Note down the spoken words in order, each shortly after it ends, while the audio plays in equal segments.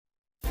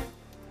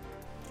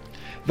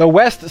The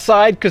West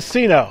Side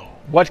Casino.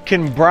 What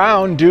can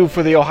Brown do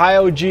for the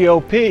Ohio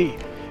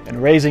GOP?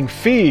 And raising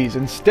fees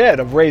instead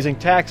of raising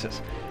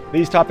taxes.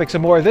 These topics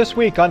and more this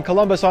week on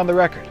Columbus on the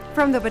Record.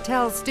 From the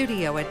Battelle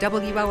studio at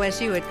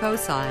WOSU at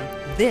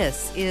COSI,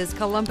 this is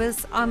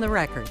Columbus on the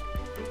Record,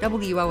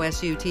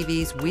 WOSU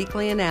TV's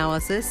weekly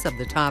analysis of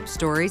the top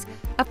stories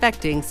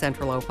affecting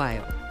Central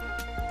Ohio.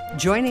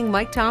 Joining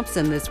Mike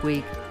Thompson this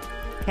week,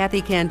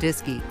 Kathy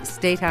Kandinsky,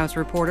 State House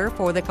reporter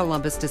for the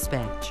Columbus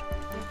Dispatch,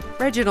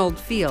 Reginald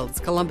Fields,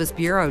 Columbus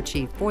bureau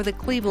chief for the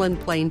Cleveland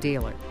Plain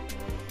Dealer,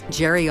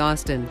 Jerry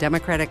Austin,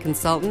 Democratic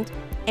consultant,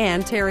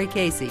 and Terry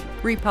Casey,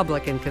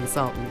 Republican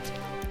consultant.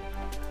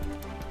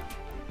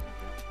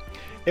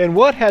 In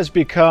what has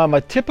become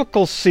a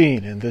typical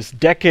scene in this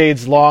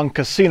decades-long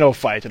casino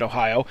fight in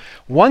Ohio,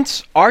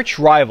 once arch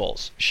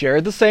rivals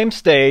shared the same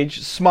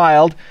stage,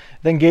 smiled,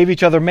 then gave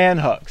each other man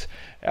hugs.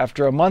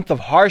 After a month of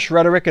harsh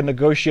rhetoric and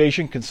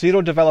negotiation,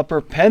 casino developer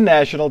Penn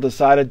National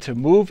decided to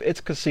move its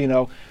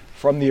casino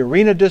from the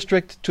Arena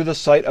District to the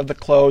site of the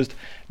closed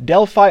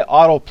Delphi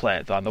Auto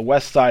Plant on the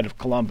west side of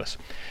Columbus.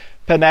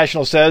 Penn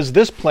National says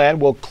this plan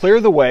will clear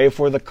the way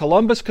for the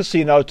Columbus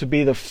Casino to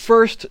be the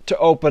first to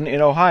open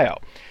in Ohio.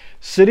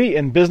 City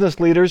and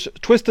business leaders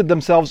twisted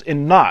themselves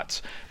in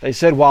knots. They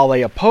said while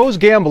they oppose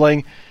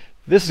gambling,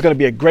 this is going to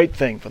be a great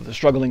thing for the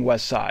struggling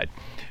West Side.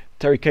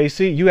 Terry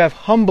Casey, you have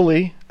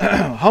humbly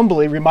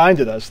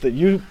reminded us that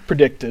you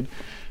predicted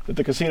that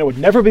the casino would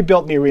never be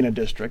built in the Arena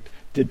District.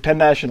 Did Penn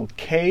National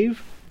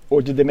cave,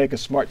 or did they make a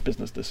smart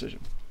business decision?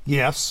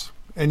 Yes,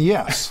 and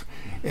yes.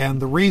 And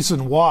the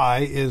reason why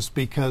is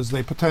because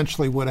they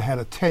potentially would have had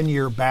a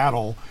 10-year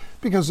battle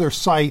because their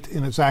site,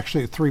 and it's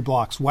actually 3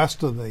 blocks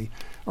west of the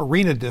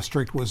Arena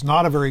District, was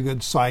not a very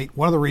good site.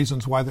 One of the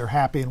reasons why they're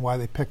happy and why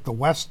they picked the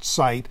west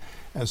site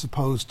as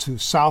opposed to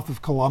south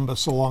of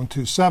Columbus along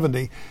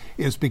 270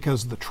 is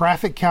because of the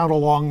traffic count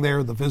along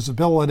there, the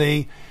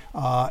visibility,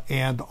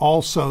 and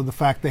also the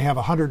fact they have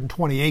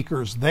 120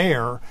 acres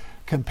there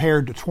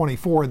compared to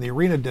 24 in the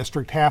Arena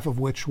District, half of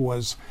which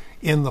was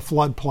in the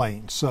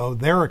floodplain. So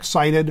they're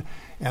excited,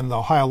 and the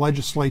Ohio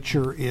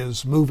legislature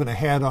is moving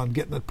ahead on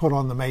getting it put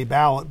on the May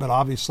ballot. But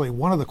obviously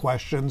one of the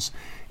questions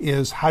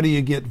is how do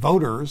you get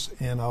voters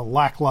in a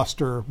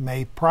lackluster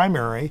May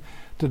primary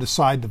to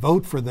decide to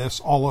vote for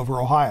this all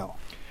over Ohio?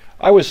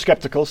 I was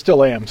skeptical,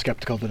 still am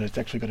skeptical that it's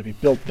actually going to be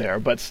built there,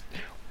 but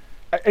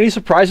any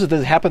surprises that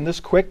it happened this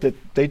quick, that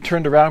they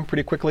turned around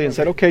pretty quickly and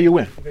said, okay, you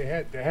win? They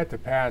had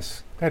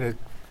to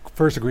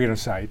first agree on a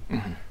site,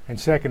 and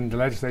second, the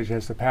legislature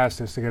has to pass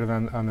this to get it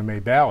on the May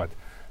ballot.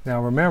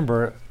 Now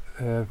remember,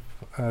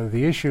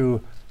 the issue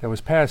that was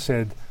passed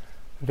said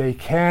they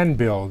can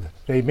build,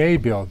 they may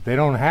build, they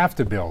don't have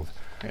to build.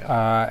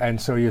 Yeah.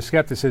 And so your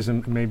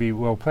skepticism may be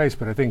well placed,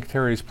 but I think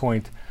Terry's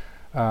point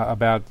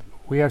about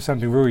we have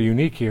something really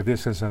unique here if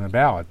this is on the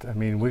ballot. I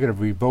mean, we're going to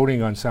be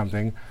voting on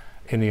something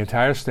in the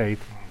entire state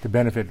to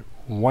benefit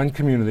one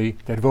community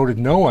that voted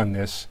no on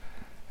this.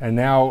 And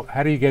now,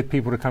 how do you get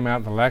people to come out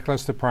in the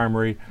lackluster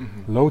primary,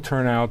 low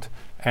turnout,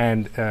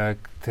 and to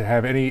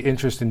have any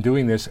interest in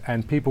doing this?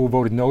 And people who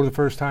voted no the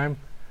first time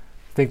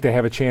think they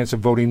have a chance of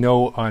voting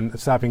no on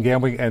stopping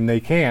gambling, and they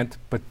can't,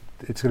 but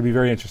it's going to be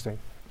very interesting.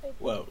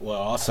 Well,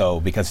 also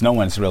because no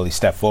one's really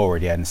stepped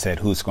forward yet and said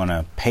who's going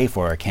to pay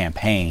for a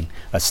campaign,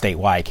 a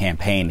statewide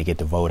campaign to get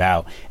the vote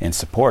out in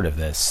support of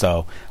this.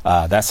 So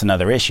that's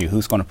another issue.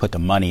 Who's going to put the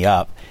money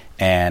up?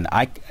 And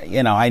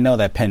I know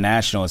that Penn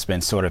National has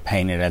been sort of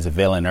painted as a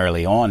villain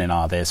early on in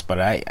all this, but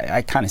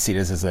I kind of see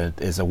this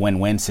as a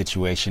win-win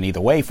situation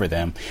either way for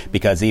them,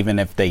 because even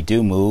if they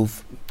do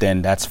move,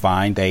 then that's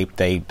fine.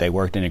 They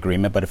worked in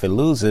agreement. But if it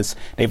loses,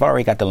 they've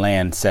already got the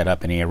land set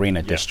up in the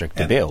Arena District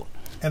to build.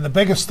 And the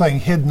biggest thing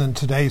hidden in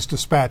today's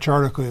Dispatch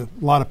article, a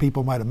lot of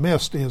people might have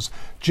missed, is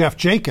Jeff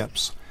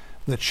Jacobs,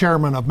 the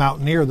chairman of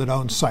Mountaineer that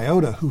owns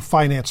Scioto, who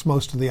financed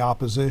most of the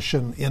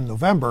opposition in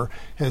November,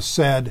 has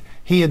said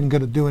he isn't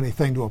going to do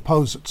anything to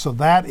oppose it. So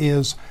that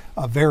is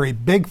a very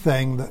big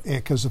thing,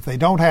 because if they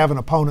don't have an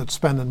opponent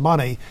spending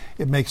money,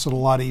 it makes it a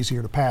lot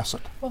easier to pass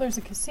it. Well, there's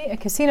a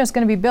casino's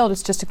going to be built.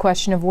 It's just a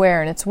question of where,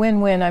 and it's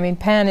win-win. I mean,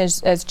 Penn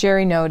is, as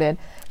Jerry noted,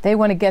 they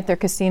want to get their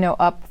casino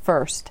up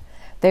first.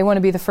 They want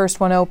to be the first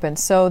one open.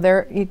 So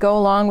you go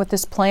along with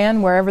this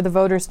plan wherever the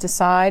voters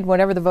decide.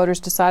 Whatever the voters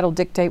decide will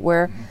dictate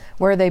where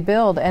they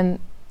build, and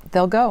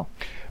they'll go.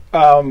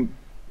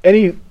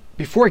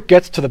 Before it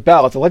gets to the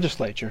ballot, the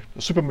legislature,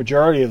 the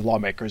supermajority of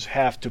lawmakers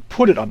have to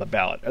put it on the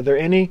ballot. Are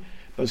there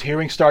those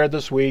hearings started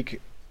this week,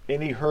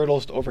 any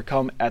hurdles to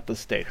overcome at the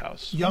State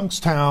House?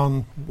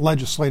 Youngstown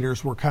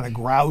legislators were kind of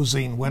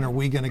grousing, when are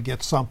we going to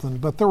get something?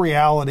 But the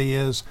reality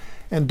is,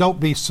 and don't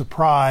be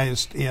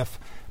surprised if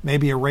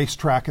maybe a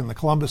racetrack in the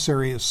Columbus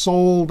area is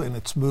sold and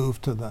it's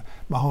moved to the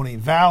Mahoning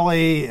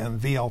Valley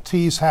and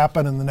VLTs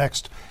happen in the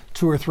next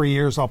 2 or 3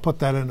 years. I'll put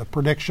that in a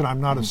prediction.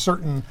 I'm not as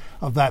certain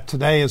of that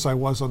today as I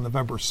was on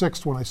November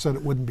 6th when I said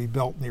it wouldn't be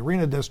built in the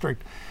Arena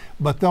District.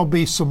 But there'll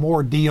be some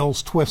more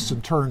deals, twists,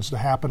 and turns to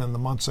happen in the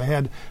months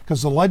ahead,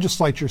 because the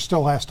legislature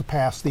still has to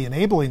pass the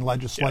enabling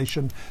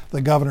legislation.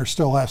 The governor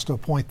still has to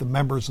appoint the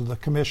members of the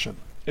commission.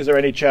 Is there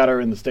any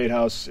chatter in the State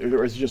House,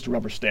 or is it just a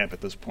rubber stamp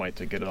at this point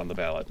to get it on the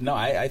ballot? No,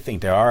 I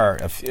think there are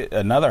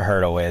another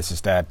hurdle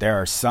is that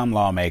there are some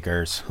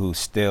lawmakers who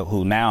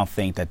now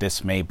think that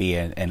this may be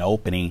an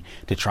opening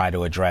to try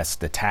to address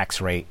the tax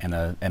rate and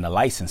a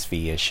license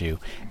fee issue.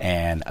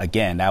 And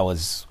again, it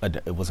was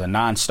a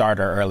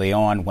non-starter early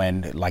on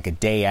when, like a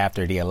day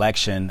after the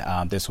election,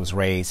 this was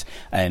raised,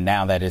 and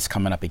now that it's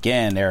coming up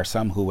again, there are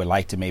some who would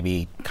like to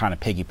maybe kind of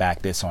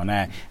piggyback this on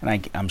that.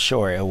 And I'm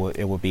sure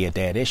it will be a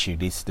dead issue.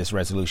 This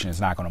resolution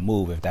is not going to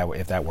move if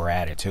that were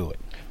added to it.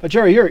 But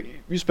Jerry,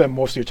 you spend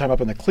most of your time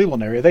up in the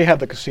Cleveland area. They have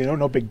the casino,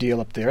 no big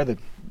deal up there. The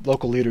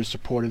local leaders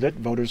supported it,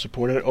 voters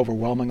supported it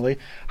overwhelmingly.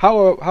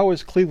 How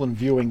is Cleveland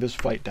viewing this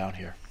fight down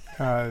here?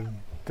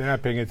 They're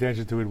not paying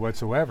attention to it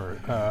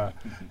whatsoever.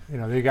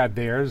 They got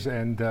theirs,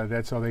 and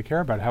that's all they care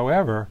about.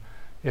 However,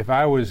 if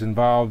I was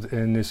involved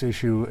in this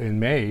issue in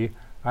May,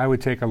 I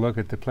would take a look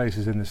at the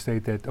places in the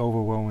state that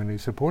overwhelmingly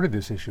supported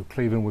this issue.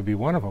 Cleveland would be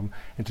one of them,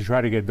 and to try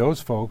to get those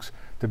folks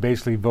to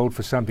basically vote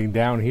for something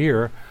down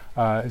here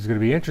is going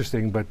to be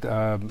interesting. But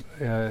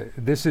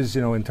this is,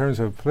 in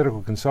terms of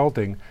political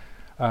consulting,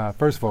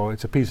 first of all,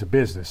 it's a piece of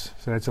business,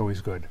 so that's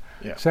always good.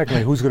 Yeah.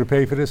 Secondly, who's going to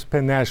pay for this?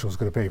 Penn National is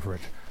going to pay for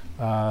it.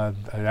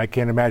 I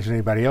can't imagine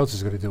anybody else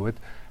is going to do it.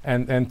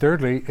 And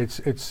thirdly,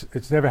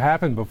 it's never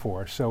happened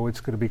before, so it's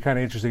going to be kind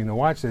of interesting to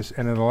watch this.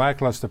 And in a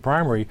lackluster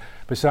primary,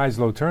 besides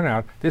low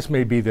turnout, this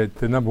may be the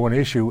number one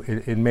issue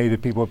in May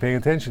that people are paying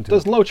attention to.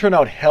 Does low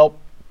turnout help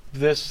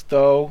this,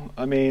 though?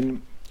 I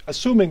mean,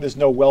 assuming there's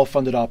no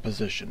well-funded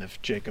opposition if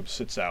Jacobs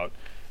sits out,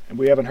 and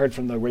we haven't heard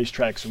from the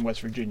racetracks in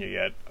West Virginia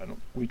yet.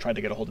 We tried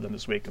to get a hold of them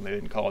this week, and they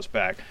didn't call us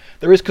back.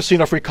 There is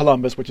Casino Free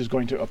Columbus, which is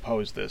going to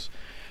oppose this.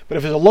 But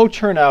if there's a low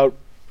turnout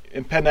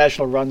and Penn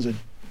National runs a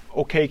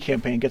okay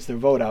campaign, gets their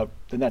vote out,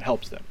 then that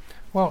helps them.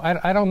 Well,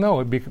 I don't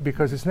know,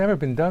 because it's never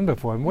been done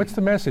before. And what's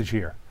the message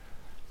here?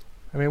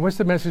 I mean, what's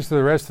the message to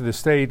the rest of the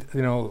state?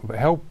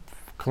 Help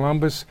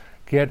Columbus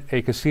get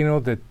a casino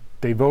that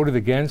they voted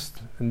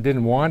against and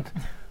didn't want.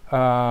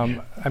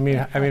 Well,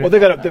 they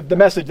got the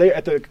message.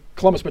 At the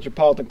Columbus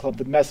Metropolitan Club,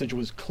 the message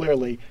was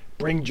clearly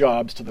bring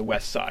jobs to the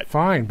west side.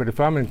 Fine, but if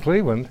I'm in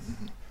Cleveland,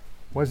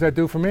 what does that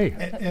do for me?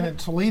 And in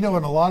Toledo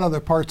and a lot of other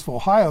parts of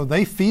Ohio,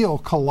 they feel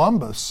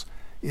Columbus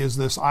is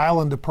this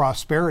island of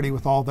prosperity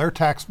with all their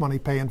tax money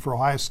paying for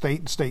Ohio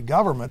State and state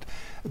government.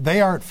 They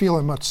aren't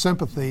feeling much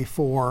sympathy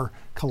for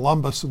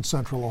Columbus and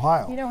Central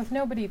Ohio. With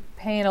nobody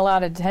paying a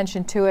lot of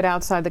attention to it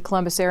outside the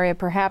Columbus area,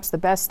 perhaps the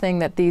best thing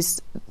that these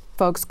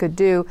folks could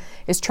do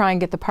is try and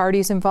get the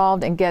parties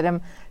involved and get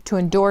them to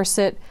endorse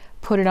it,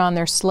 put it on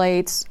their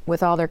slates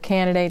with all their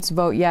candidates,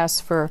 vote yes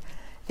for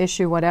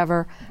issue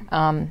whatever,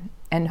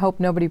 and hope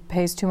nobody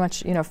pays too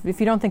much.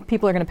 If you don't think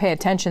people are going to pay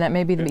attention, that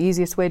may be the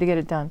easiest way to get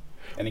it done.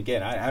 And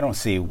again, I don't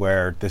see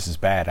where this is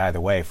bad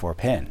either way for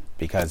Penn,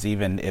 because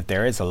even if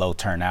there is a low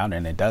turnout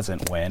and it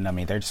doesn't win, I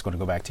mean, they're just going to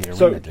go back to the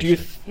arena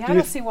district. I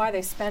don't see why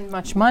they spend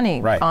much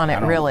money on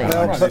it, really.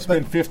 Well, they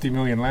spent $50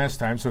 million last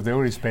time, so if they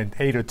only spent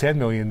 $8 or $10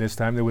 million this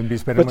time, they wouldn't be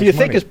spending much money. But do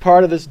you think as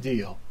part of this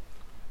deal,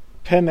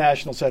 Penn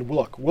National said,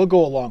 look, we'll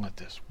go along with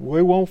this.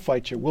 We won't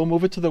fight you. We'll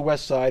move it to the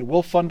west side.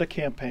 We'll fund a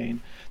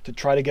campaign to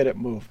try to get it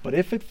moved. But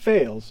if it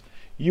fails,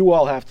 you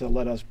all have to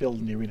let us build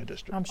in the arena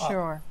district. I'm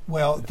sure.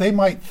 Well, they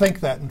might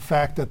think that. In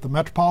fact, at the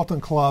Metropolitan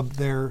Club,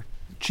 their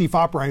chief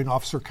operating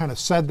officer kind of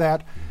said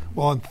that.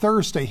 Well, on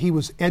Thursday, he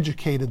was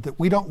educated that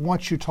we don't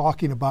want you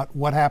talking about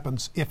what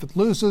happens if it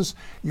loses.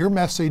 Your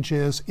message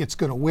is it's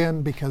going to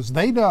win, because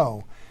they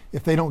know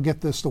if they don't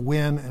get this to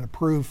win and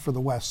approved for the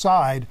west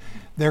side,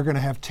 they're going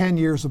to have 10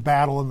 years of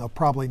battle and they'll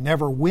probably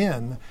never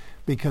win,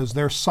 because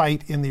their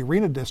site in the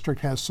arena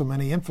district has so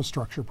many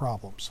infrastructure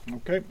problems.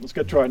 Okay, let's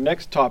get to our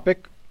next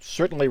topic.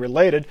 Certainly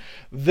related,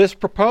 this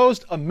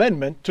proposed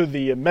amendment to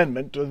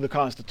the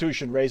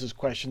Constitution raises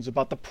questions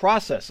about the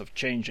process of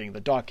changing the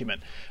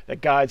document that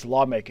guides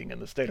lawmaking in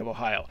the state of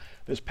Ohio.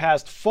 This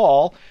past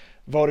fall,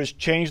 voters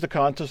changed the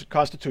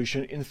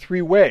Constitution in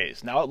 3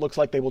 ways. Now it looks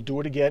like they will do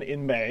it again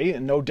in May,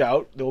 and no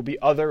doubt there will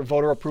be other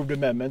voter-approved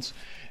amendments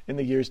in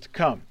the years to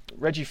come.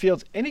 Reggie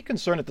Fields, any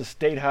concern at the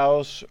State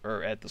House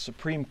or at the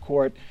Supreme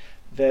Court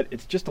that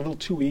it's just a little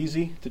too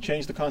easy to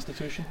change the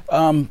Constitution?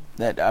 I'm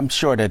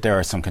sure that there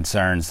are some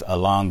concerns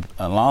along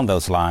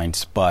those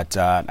lines, but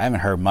I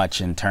haven't heard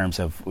much in terms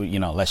of,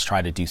 let's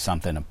try to do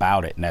something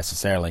about it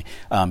necessarily,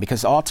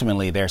 because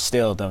ultimately there's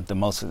still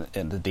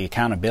the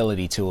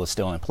accountability tool is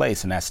still in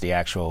place, and that's the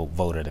actual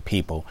vote of the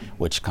people,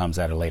 which comes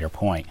at a later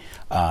point.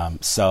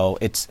 So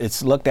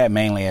it's looked at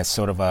mainly as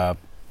sort of a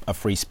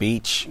free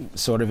speech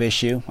sort of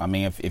issue. I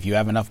mean, if you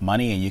have enough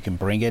money and you can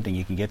bring it and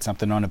you can get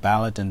something on the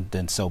ballot,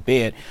 then so be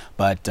it.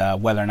 But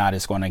whether or not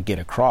it's going to get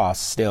across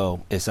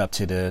still is up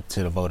to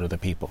the vote of the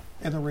people.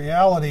 And the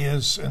reality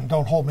is, and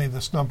don't hold me to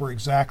this number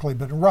exactly,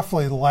 but in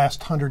roughly the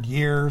last 100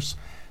 years,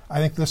 I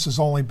think this has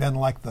only been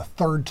like the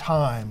 3rd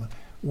time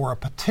where a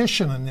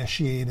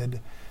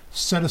petition-initiated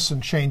citizen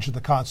change of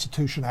the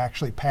Constitution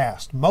actually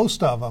passed.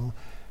 Most of them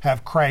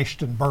have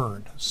crashed and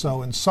burned.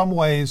 So in some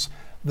ways,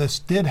 this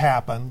did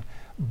happen.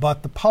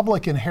 But the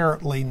public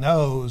inherently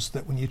knows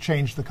that when you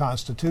change the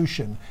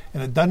Constitution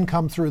and it doesn't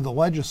come through the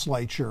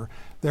legislature,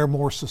 they're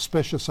more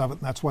suspicious of it,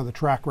 and that's why the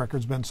track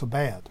record's been so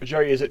bad.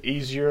 Jerry, is it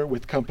easier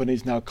with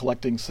companies now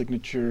collecting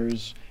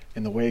signatures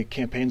in the way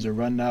campaigns are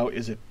run now?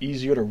 Is it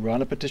easier to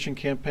run a petition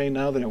campaign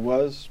now than it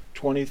was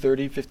 20,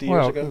 30, 50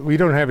 years ago? Well, we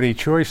don't have any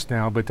choice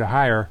now but to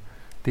hire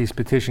these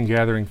petition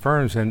gathering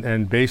firms,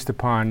 and based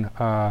upon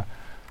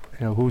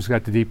who's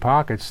got the deep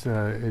pockets,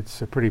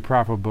 it's a pretty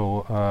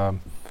profitable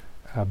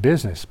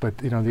business. But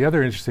the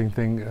other interesting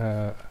thing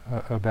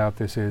about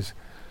this is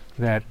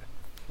that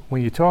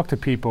when you talk to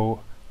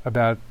people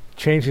about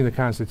changing the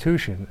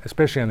Constitution,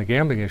 especially on the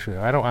gambling issue,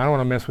 I don't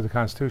want to mess with the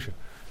Constitution.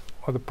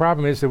 Well, the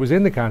problem is it was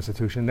in the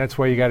Constitution. That's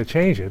why you got to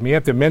change it. I mean, you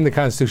have to amend the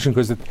Constitution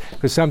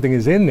because something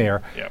is in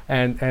there. Yep.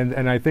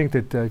 And I think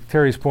that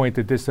Terry's point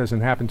that this doesn't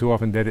happen too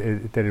often that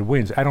it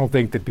wins. I don't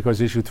think that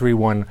because issue 3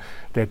 won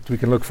that we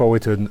can look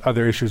forward to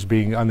other issues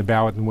being on the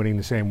ballot and winning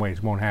the same way.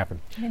 It won't happen.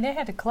 I mean, they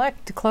had to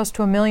collect close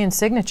to 1 million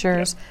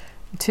signatures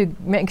to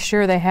make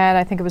sure they had,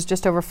 I think it was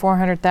just over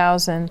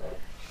 400,000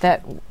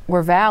 that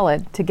were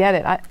valid to get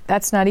it.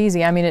 That's not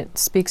easy. I mean, it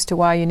speaks to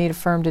why you need a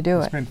firm to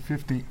do it. Spent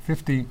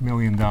 $50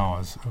 million,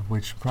 of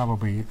which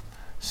probably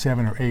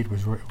 7 or 8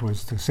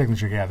 was the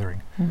signature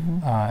gathering.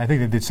 I think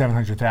they did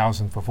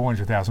 700,000 for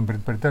 400,000,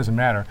 but it doesn't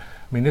matter.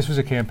 I mean, this was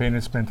a campaign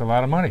that spent a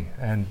lot of money,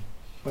 and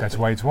that's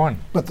why it's won.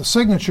 But the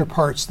signature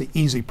part's the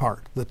easy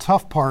part. The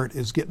tough part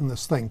is getting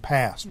this thing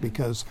passed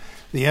because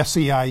the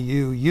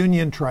SEIU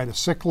union tried a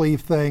sick leave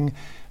thing.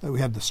 We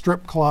had the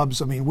strip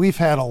clubs. I mean, we've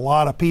had a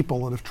lot of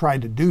people that have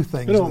tried to do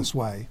things this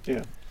way.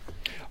 Yeah.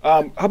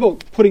 How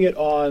about putting it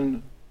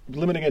on,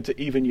 limiting it to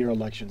even year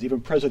elections,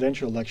 even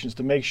presidential elections,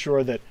 to make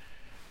sure that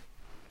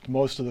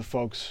most of the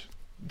folks,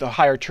 the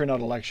higher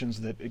turnout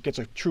elections, that it gets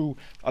a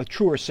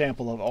truer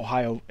sample of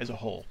Ohio as a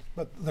whole?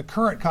 But the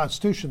current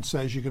Constitution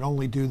says you can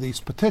only do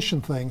these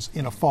petition things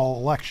in a fall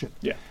election.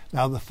 Yeah.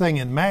 Now, the thing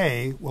in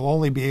May will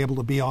only be able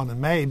to be on in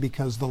May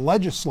because the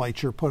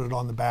legislature put it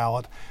on the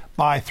ballot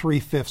by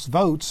 3/5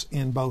 votes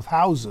in both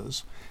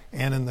houses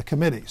and in the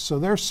committees. So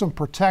there's some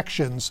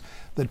protections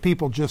that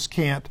people just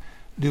can't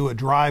do a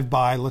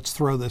drive-by, let's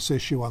throw this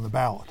issue on the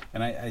ballot.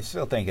 And I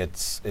still think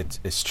it's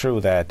true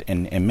that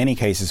in many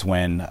cases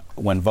when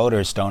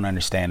voters don't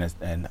understand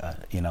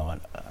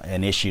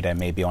an issue that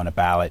may be on the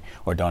ballot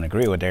or don't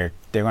agree with, they're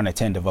going to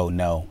tend to vote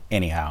no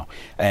anyhow.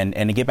 And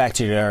to get back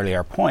to your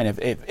earlier point,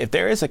 if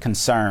there is a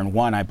concern,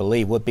 one I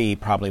believe would be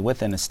probably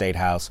within the State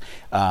House.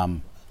 A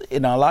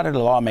lot of the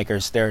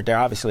lawmakers, they're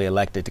obviously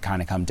elected to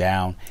kind of come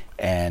down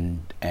and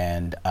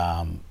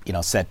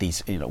set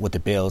these, with the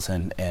bills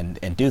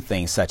and do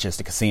things such as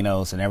the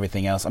casinos and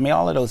everything else. I mean,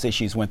 all of those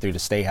issues went through the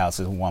State House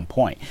at one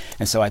point.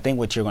 And so I think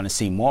what you're going to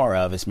see more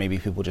of is maybe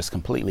people just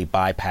completely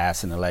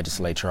bypassing the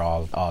legislature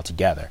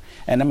altogether.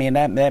 And I mean,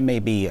 that may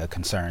be a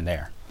concern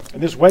there.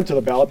 And this went to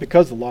the ballot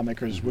because the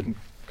lawmakers wouldn't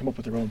come up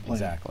with their own plan.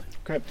 Exactly.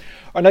 Okay.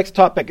 Our next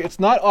topic. It's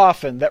not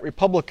often that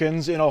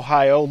Republicans in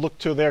Ohio look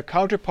to their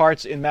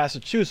counterparts in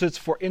Massachusetts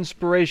for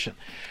inspiration.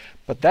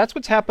 But that's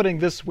what's happening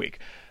this week.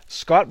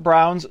 Scott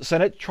Brown's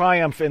Senate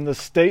triumph in the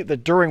state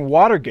that during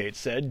Watergate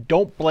said,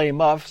 "Don't blame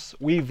us,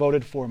 we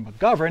voted for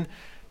McGovern,"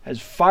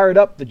 has fired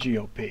up the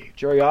GOP.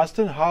 Jerry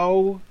Austin,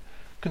 how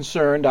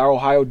concerned are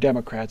Ohio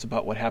Democrats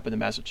about what happened in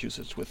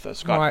Massachusetts with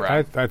Scott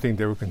Brown? I think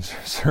they were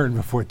concerned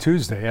before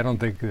Tuesday. I don't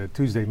think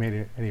Tuesday made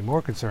it any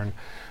more concerned.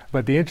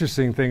 But the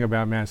interesting thing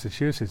about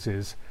Massachusetts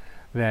is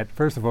that,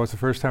 first of all, it's the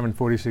first time in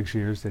 46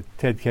 years that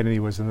Ted Kennedy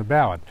was on the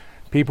ballot.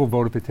 People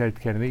voted for Ted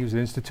Kennedy. He was an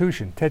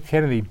institution. Ted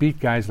Kennedy beat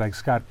guys like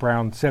Scott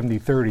Brown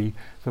 70-30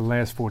 for the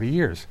last 40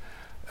 years.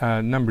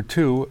 Number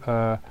two,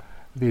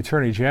 the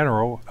Attorney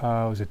General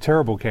was a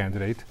terrible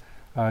candidate.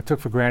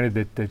 Took for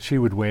granted that she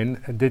would win,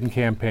 didn't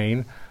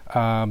campaign,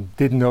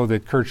 didn't know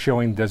that Curt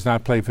Schilling does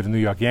not play for the New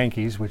York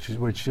Yankees, which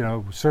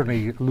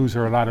certainly lose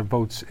her a lot of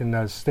votes in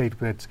a state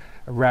that's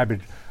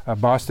rabid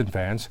Boston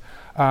fans.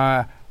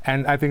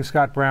 And I think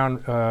Scott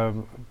Brown,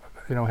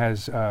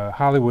 has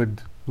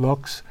Hollywood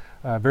looks,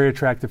 very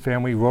attractive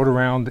family, rode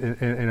around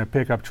in a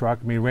pickup truck.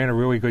 I mean, ran a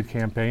really good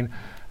campaign.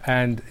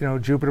 And,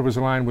 Jupiter was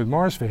aligned with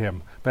Mars for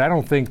him. But I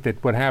don't think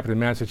that what happened in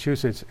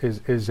Massachusetts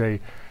is a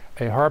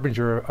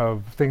harbinger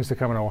of things to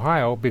come in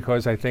Ohio,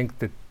 because I think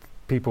that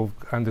people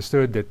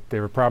understood that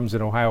there were problems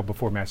in Ohio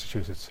before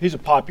Massachusetts. He's a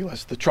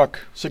populist. The truck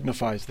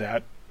signifies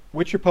that.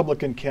 Which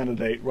Republican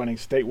candidate running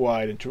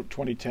statewide in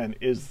 2010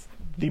 is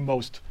the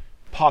most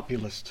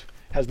populist,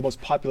 has the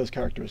most populist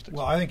characteristics?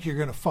 Well, I think you're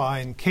going to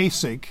find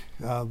Kasich,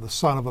 the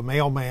son of a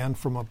mailman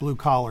from a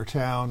blue-collar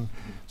town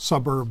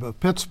suburb of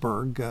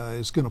Pittsburgh,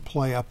 is going to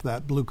play up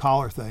that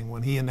blue-collar thing.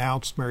 When he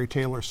announced, Mary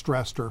Taylor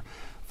stressed her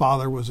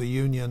father was a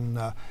union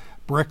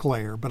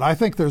bricklayer. But I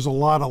think there's a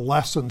lot of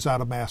lessons out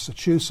of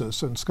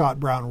Massachusetts, and Scott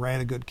Brown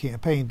ran a good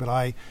campaign. But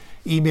I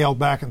emailed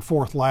back and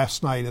forth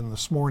last night and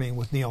this morning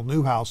with Neil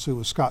Newhouse, who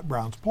was Scott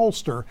Brown's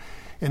pollster,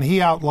 and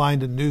he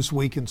outlined in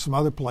Newsweek and some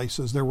other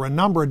places there were a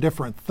number of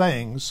different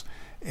things,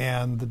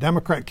 And the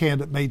Democrat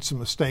candidate made some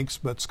mistakes,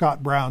 but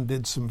Scott Brown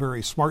did some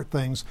very smart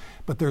things.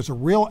 But there's a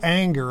real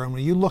anger, and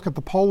when you look at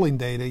the polling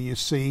data, you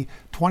see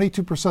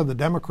 22% of the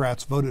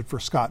Democrats voted for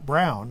Scott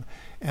Brown,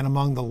 and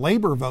among the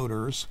labor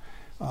voters,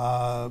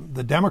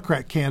 the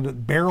Democrat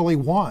candidate barely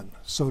won.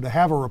 So to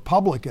have a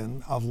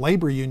Republican of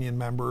labor union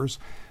members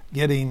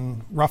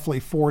getting roughly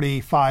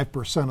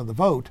 45% of the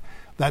vote,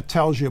 that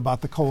tells you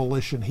about the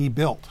coalition he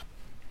built.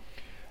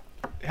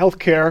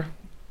 Healthcare,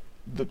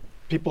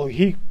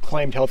 he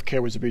claimed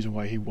healthcare was the reason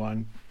why he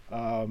won.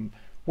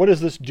 What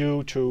does this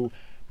do to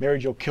Mary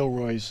Jo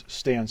Kilroy's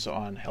stance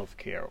on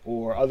healthcare,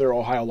 or other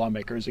Ohio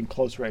lawmakers in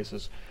close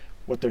races,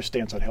 what their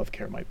stance on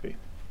healthcare might be?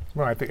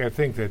 Well, I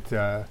think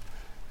that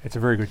it's a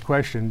very good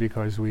question,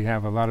 because we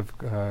have a lot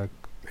of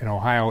in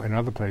Ohio and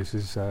other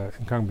places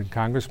incumbent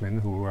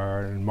congressmen who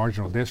are in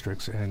marginal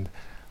districts, and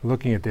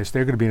looking at this,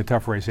 they're going to be in a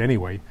tough race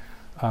anyway.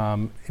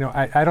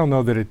 I don't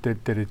know that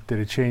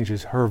it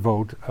changes her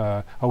vote.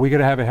 Are we going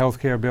to have a health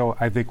care bill?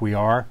 I think we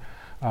are.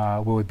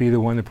 Will it be the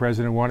one the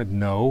president wanted?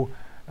 No.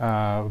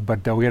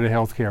 But they'll get a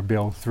health care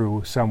bill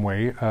through some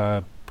way,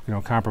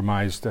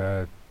 compromised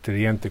to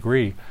the nth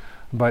degree.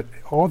 But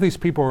all these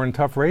people are in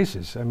tough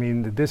races. I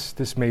mean,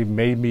 this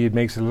maybe it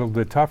makes it a little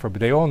bit tougher, but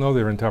they all know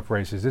they're in tough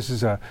races. This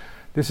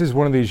is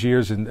one of these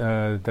years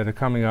that are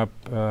coming up,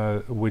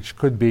 which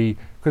could make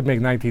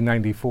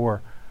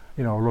 1994,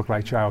 look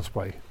like child's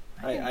play.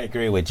 I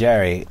agree with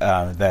Jerry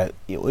that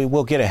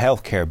we'll get a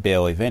health care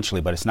bill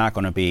eventually, but it's not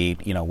going to be,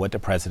 what the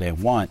president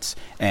wants.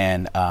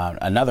 And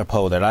another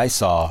poll that I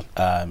saw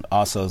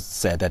also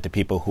said that the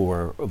people who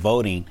were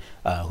voting,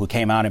 who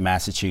came out in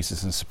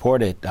Massachusetts and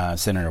supported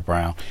Senator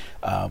Brown,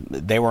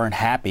 they weren't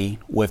happy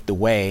with the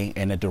way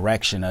and the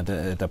direction of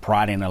the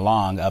prodding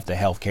along of the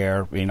health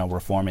care,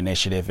 reform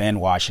initiative in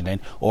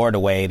Washington, or the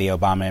way the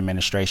Obama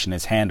administration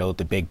has handled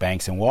the big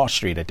banks in Wall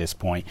Street at this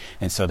point.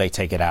 And so they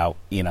take it out,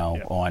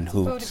 on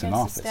who's in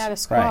office. The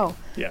status quo. Right.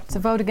 Yeah. It's a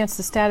vote against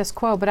the status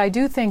quo. But I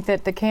do think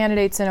that the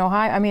candidates in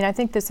Ohio, I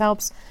think this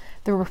helps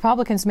the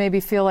Republicans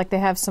maybe feel like they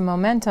have some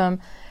momentum,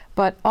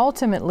 but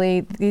ultimately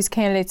these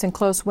candidates in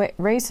close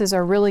races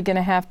are really going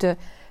to have to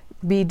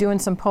be doing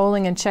some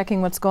polling and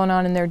checking what's going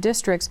on in their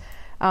districts.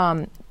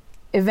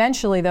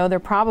 Eventually, though, they're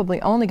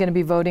probably only going to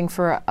be voting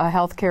for a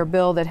health care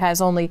bill that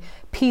has only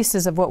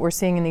pieces of what we're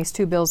seeing in these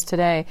two bills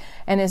today,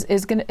 and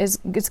it's going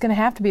to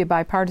have to be a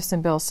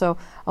bipartisan bill. So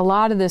a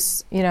lot of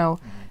this,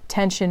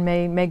 tension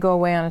may go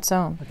away on its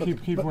own.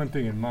 Keep one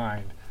thing in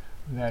mind,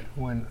 that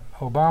when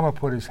Obama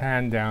put his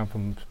hand down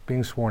from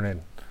being sworn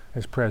in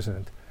as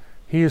president,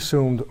 he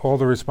assumed all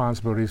the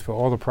responsibilities for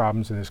all the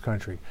problems in this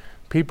country.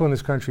 People in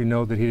this country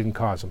know that he didn't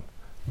cause them,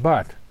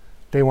 but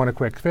they want a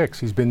quick fix.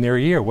 He's been there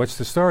a year. What's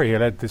the story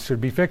here? This should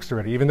be fixed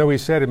already. Even though he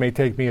said it may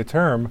take me a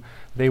term,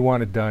 they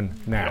want it done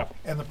now.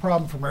 And the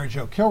problem for Mary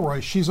Jo Kilroy,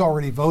 she's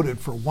already voted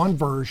for one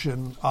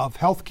version of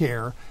health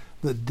care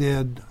that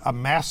did a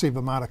massive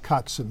amount of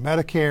cuts in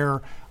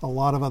Medicare, a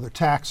lot of other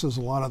taxes,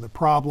 a lot of other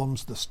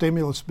problems. The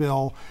stimulus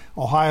bill,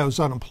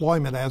 Ohio's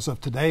unemployment as of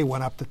today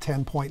went up to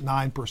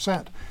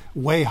 10.9%,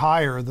 way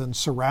higher than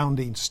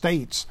surrounding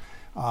states,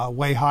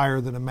 way higher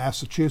than in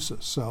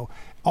Massachusetts. So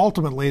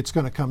ultimately, it's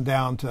going to come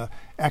down to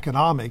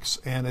economics,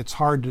 and it's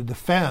hard to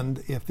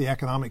defend if the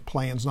economic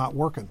plan's not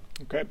working.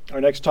 Okay. Our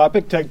next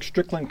topic, Ted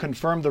Strickland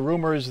confirmed the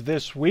rumors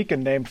this week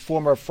and named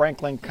former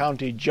Franklin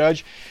County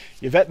Judge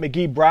Yvette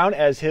McGee Brown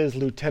as his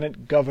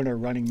lieutenant governor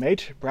running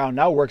mate. Brown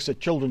now works at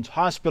Children's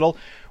Hospital,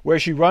 where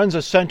she runs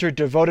a center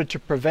devoted to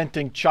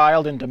preventing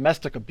child and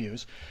domestic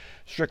abuse.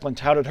 Strickland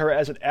touted her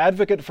as an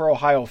advocate for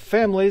Ohio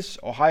families.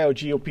 Ohio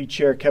GOP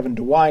Chair Kevin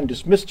DeWine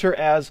dismissed her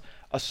as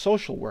a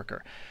social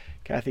worker.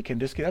 Kathy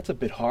Kandinsky, that's a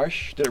bit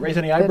harsh. Did it raise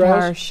any eyebrows? A bit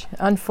harsh.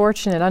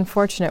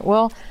 Unfortunate.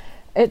 Well,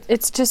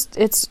 it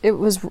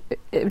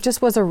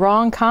just was a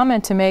wrong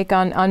comment to make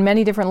on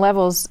many different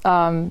levels.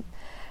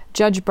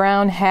 Judge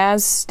Brown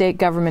has state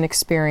government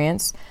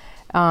experience.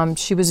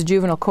 She was a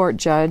juvenile court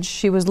judge.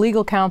 She was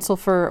legal counsel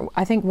for,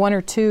 I think, one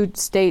or two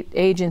state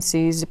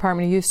agencies,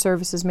 Department of Youth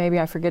Services, maybe,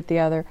 I forget the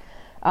other.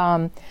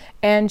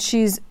 And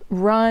she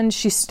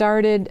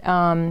started,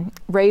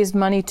 raised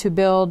money to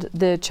build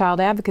the Child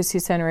Advocacy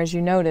Center, as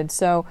you noted.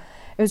 So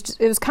it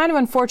was kind of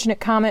unfortunate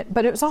comment,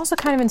 but it was also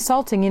kind of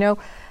insulting.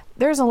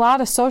 There's a lot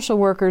of social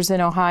workers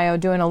in Ohio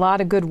doing a lot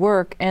of good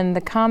work, and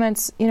the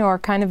comments, are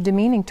kind of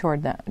demeaning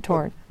toward that.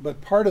 But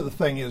part of the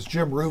thing is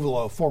Jim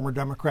Ruvalo, former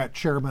Democrat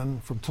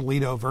chairman from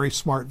Toledo, very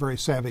smart, very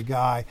savvy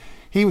guy.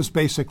 He was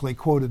basically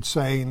quoted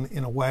saying,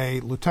 in a way,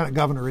 Lieutenant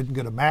Governor isn't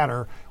going to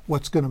matter.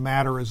 What's going to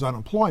matter is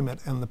unemployment.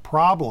 And the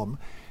problem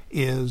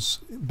is,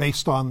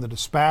 based on the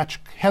Dispatch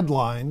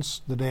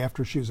headlines the day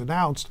after she was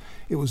announced,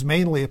 it was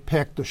mainly a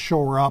pick to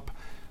shore up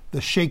the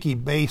shaky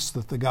base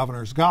that the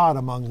governor's got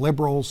among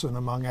liberals and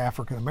among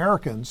African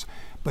Americans,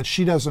 but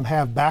she doesn't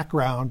have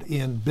background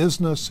in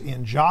business,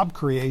 in job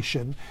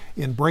creation,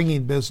 in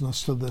bringing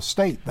business to the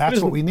state.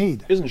 That's what we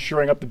need. Isn't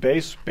shoring up the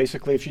base,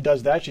 basically, if she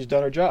does that, she's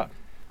done her job?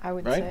 I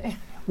would right? say.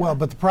 Well,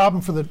 but the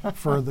problem for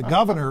the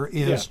governor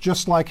is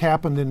just like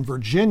happened in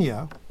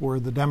Virginia, where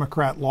the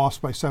Democrat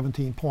lost by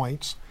 17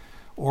 points,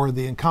 or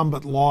the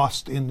incumbent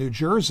lost in New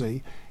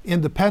Jersey,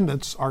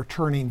 independents are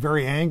turning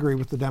very angry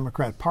with the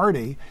Democrat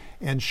Party,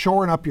 and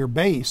shoring up your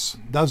base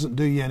doesn't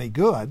do you any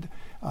good.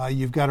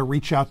 You've got to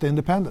reach out to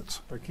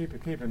independents. But keep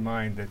in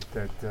mind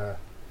that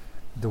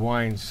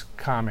DeWine's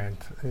comment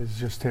is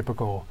just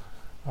typical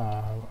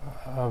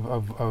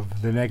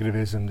of the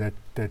negativism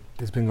that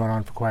has been going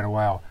on for quite a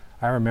while.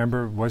 I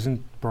remember,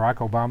 wasn't Barack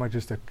Obama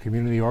just a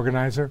community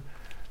organizer?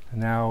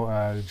 And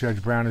now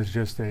Judge Brown is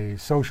just a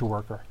social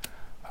worker.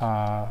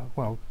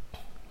 Well,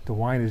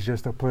 DeWine is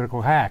just a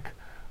political hack.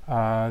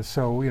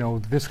 So, you know,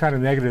 this kind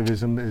of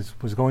negativism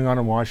was going on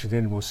in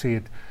Washington. We'll see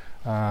it,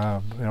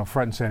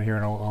 front and center here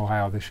in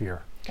Ohio this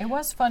year. It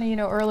was funny, you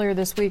know, earlier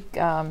this week,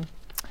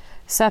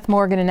 Seth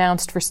Morgan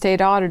announced for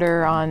state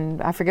auditor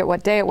on, I forget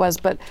what day it was,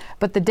 but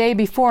the day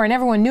before, and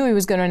everyone knew he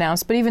was going to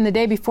announce, but even the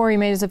day before he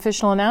made his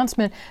official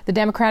announcement, the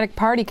Democratic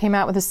Party came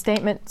out with a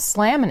statement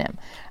slamming him.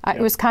 It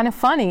was kind of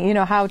funny, you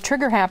know, how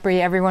trigger-happy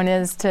everyone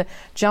is to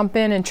jump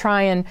in and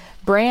try and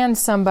brand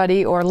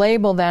somebody or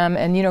label them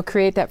and, you know,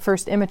 create that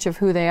first image of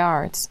who they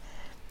are.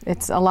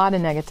 It's a lot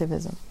of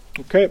negativism.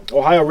 Okay,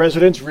 Ohio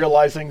residents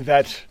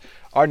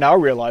are now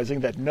realizing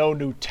that no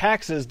new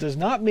taxes does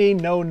not mean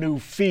no new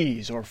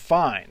fees or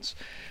fines.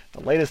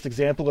 The latest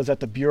example is at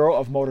the Bureau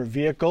of Motor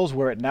Vehicles,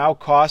 where it now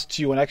costs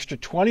you an extra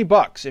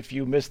 $20 if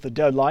you miss the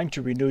deadline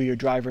to renew your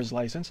driver's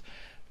license.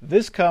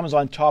 This comes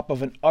on top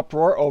of an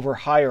uproar over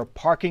higher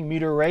parking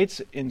meter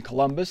rates in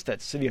Columbus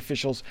that city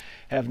officials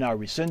have now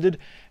rescinded.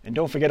 And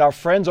don't forget our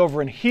friends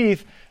over in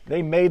Heath,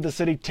 they made the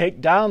city take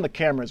down the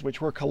cameras,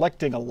 which were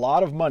collecting a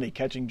lot of money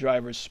catching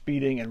drivers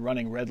speeding and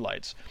running red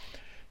lights.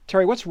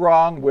 Terry, what's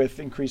wrong with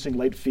increasing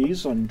late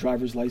fees on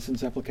driver's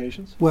license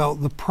applications? Well,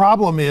 the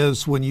problem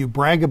is when you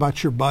brag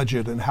about your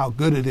budget and how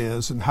good it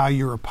is and how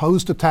you're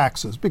opposed to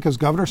taxes, because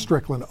Governor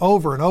Strickland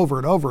over and over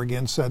and over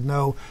again said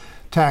no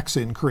tax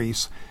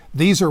increase.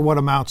 These are what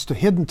amounts to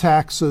hidden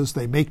taxes.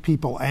 They make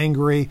people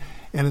angry.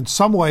 And in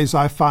some ways,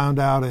 I found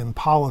out in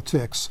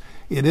politics,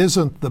 it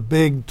isn't the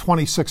big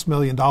 $26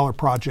 million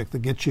project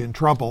that gets you in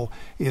trouble.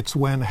 It's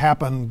when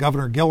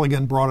Governor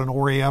Gilligan brought an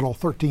Oriental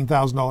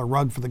 $13,000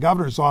 rug for the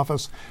governor's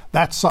office.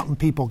 That's something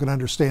people can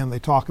understand they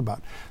talk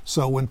about.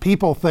 So when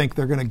people think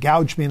they're going to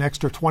gouge me an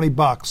extra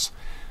 $20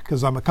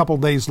 because I'm a couple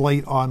days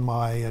late on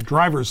my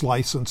driver's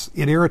license,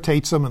 it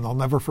irritates them and they'll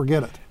never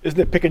forget it. Isn't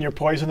it picking your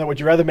poison, though? Would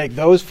you rather make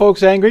those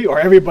folks angry or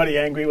everybody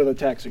angry with a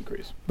tax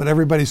increase? But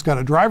everybody's got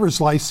a driver's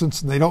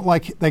license and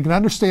they can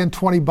understand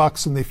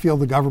 $20 and they feel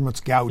the government's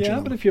gouging them.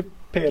 Yeah, but if you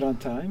pay it on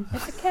time,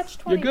 it's a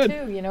catch-22. You're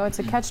good. You know, it's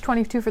a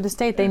catch-22 for the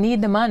state. They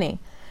need the money.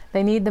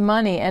 They need the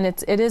money, and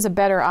it is a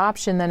better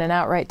option than an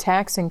outright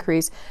tax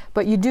increase.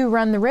 But you do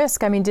run the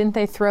risk. I mean, didn't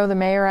they throw the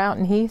mayor out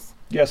in Heath?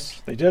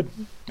 Yes, they did.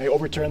 They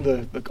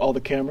overturned all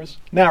the cameras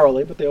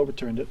narrowly, but they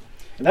overturned it,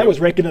 and that was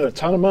raking in a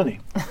ton of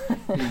money.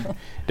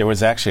 There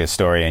was actually a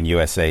story in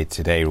USA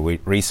Today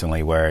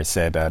recently where it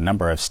said a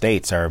number of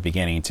states are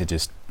beginning to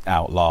just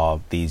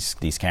outlaw these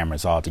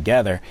cameras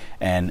altogether,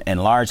 and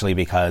largely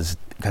because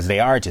they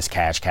are just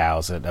cash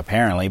cows,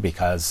 apparently,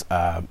 because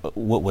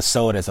what was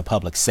sold as a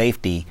public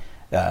safety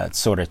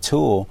sort of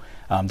tool,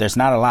 there's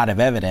not a lot of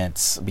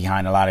evidence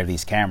behind a lot of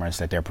these cameras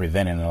that they're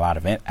preventing a lot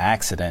of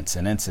accidents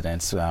and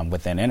incidents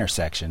within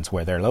intersections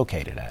where they're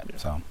located at.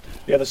 So,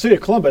 yeah, the city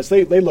of Columbus,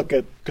 they look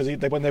at, because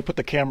when they put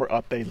the camera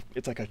up,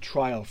 it's like a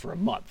trial for a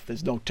month.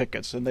 There's no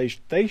tickets, and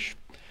they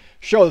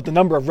show that the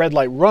number of red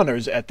light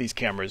runners at these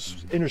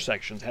cameras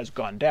intersections has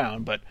gone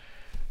down, but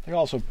they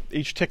also,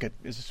 each ticket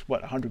is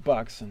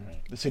 $100, and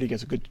the city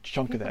gets a good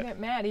chunk People of that. Get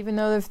mad, even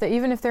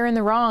if they're in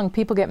the wrong,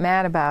 people get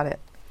mad about it.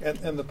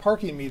 And the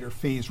parking meter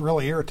fees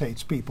really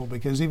irritates people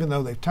because even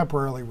though they've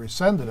temporarily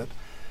rescinded it,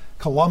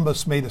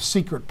 Columbus made a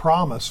secret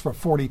promise for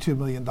 $42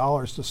 million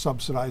to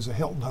subsidize a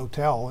Hilton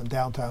hotel in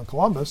downtown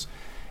Columbus,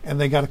 and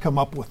they got to come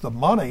up with the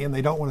money, and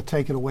they don't want to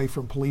take it away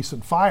from police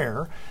and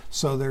fire,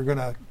 so they're going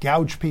to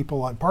gouge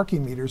people on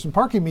parking meters. And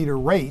parking meter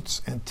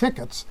rates and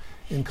tickets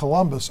in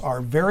Columbus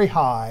are very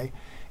high,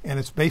 and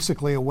it's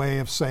basically a way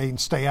of saying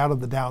stay out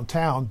of the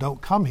downtown,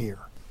 don't come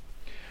here.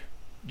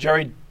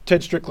 Jerry,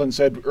 Ted Strickland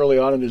said early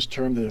on in his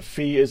term that a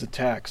fee is a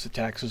tax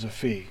is a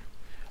fee.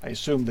 I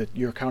assume that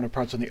your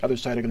counterparts on the other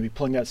side are going to be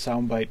pulling that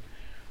soundbite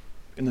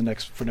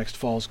for next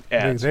fall's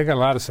ads. They got a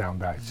lot of sound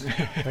bites.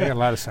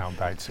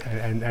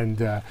 And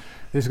this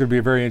is going to be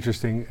a very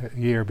interesting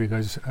year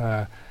because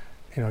John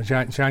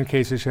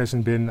Kasich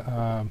hasn't been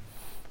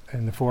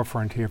in the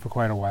forefront here for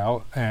quite a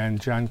while,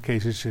 and John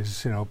Kasich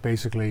is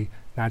basically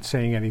not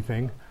saying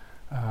anything,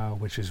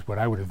 which is what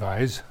I would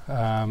advise.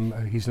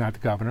 He's not the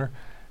governor.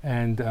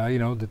 And,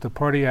 that the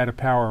party out of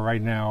power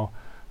right now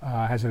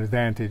has an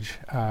advantage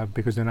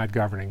because they're not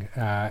governing.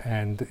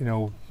 And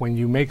when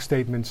you make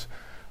statements,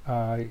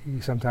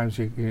 sometimes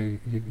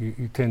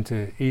you tend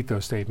to eat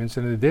those statements.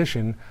 And in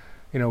addition,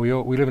 we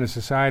live in a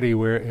society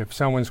where if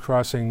someone's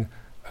crossing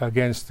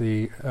against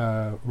the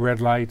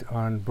red light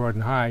on Broad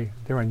and High,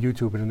 they're on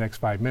YouTube in the next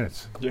 5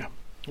 minutes. Yeah.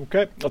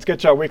 Okay, let's get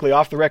to our weekly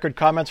off-the-record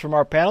comments from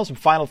our panel. Some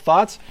final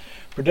thoughts,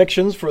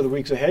 predictions for the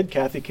weeks ahead.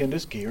 Kathy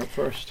Kindiski, you're up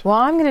first. Well,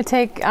 I'm going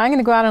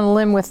to go out on a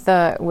limb with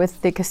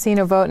the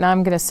casino vote, and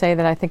I'm going to say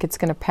that I think it's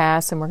going to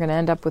pass, and we're going to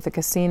end up with a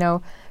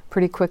casino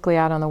pretty quickly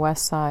out on the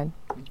west side.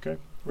 Okay,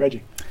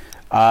 Reggie.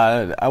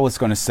 I was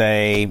going to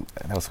say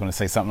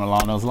something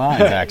along those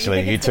lines.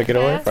 Actually, you took it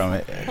away from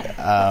it.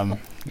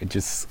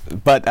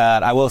 But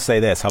I will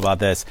say this. How about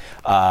this?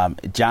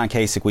 John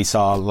Kasich, we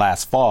saw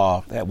last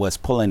fall, was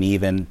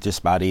pulling just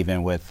about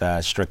even with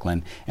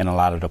Strickland in a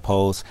lot of the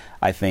polls.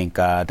 I think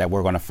that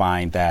we're going to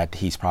find that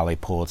he's probably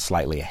pulled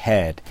slightly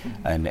ahead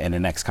in the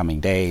next coming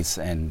days,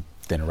 and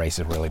then the race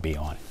will really be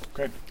on.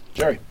 Okay,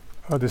 Jerry.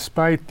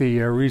 Despite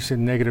the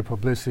recent negative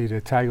publicity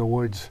that Tiger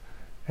Woods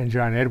and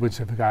John Edwards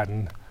have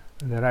gotten,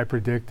 that I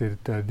predicted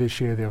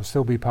this year there will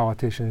still be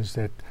politicians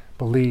that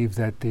believe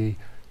that the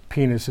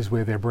penis is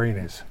where their brain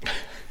is.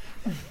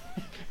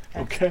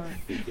 Okay.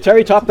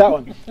 Terry, top that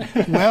one.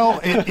 Well,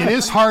 it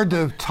is hard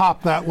to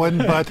top that one,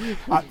 but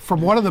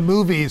from one of the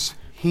movies,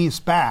 He's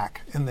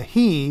Back, and the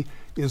he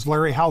is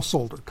Larry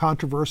Householder,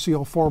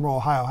 controversial former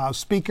Ohio House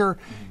Speaker.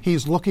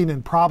 He's looking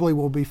and probably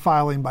will be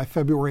filing by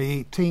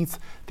February 18th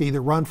to either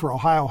run for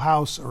Ohio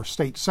House or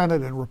State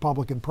Senate in a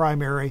Republican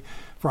primary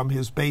from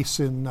his base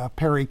in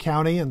Perry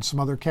County and some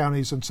other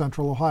counties in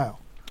central Ohio.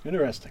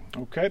 Interesting.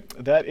 Okay,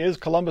 that is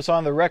Columbus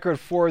on the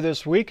Record for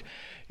this week.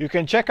 You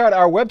can check out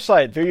our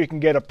website. There you can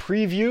get a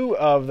preview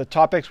of the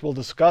topics we'll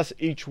discuss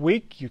each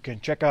week. You can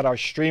check out our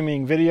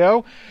streaming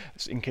video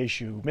in case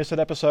you miss an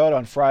episode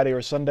on Friday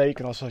or Sunday. You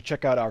can also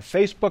check out our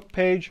Facebook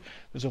page.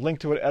 There's a link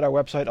to it at our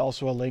website,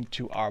 also a link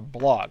to our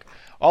blog.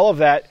 All of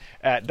that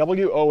at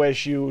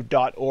wosu.org/COTR.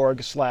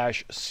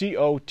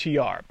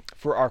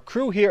 For our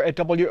crew here at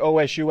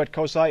WOSU at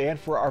COSI and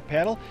for our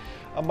panel,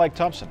 I'm Mike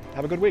Thompson.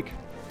 Have a good week.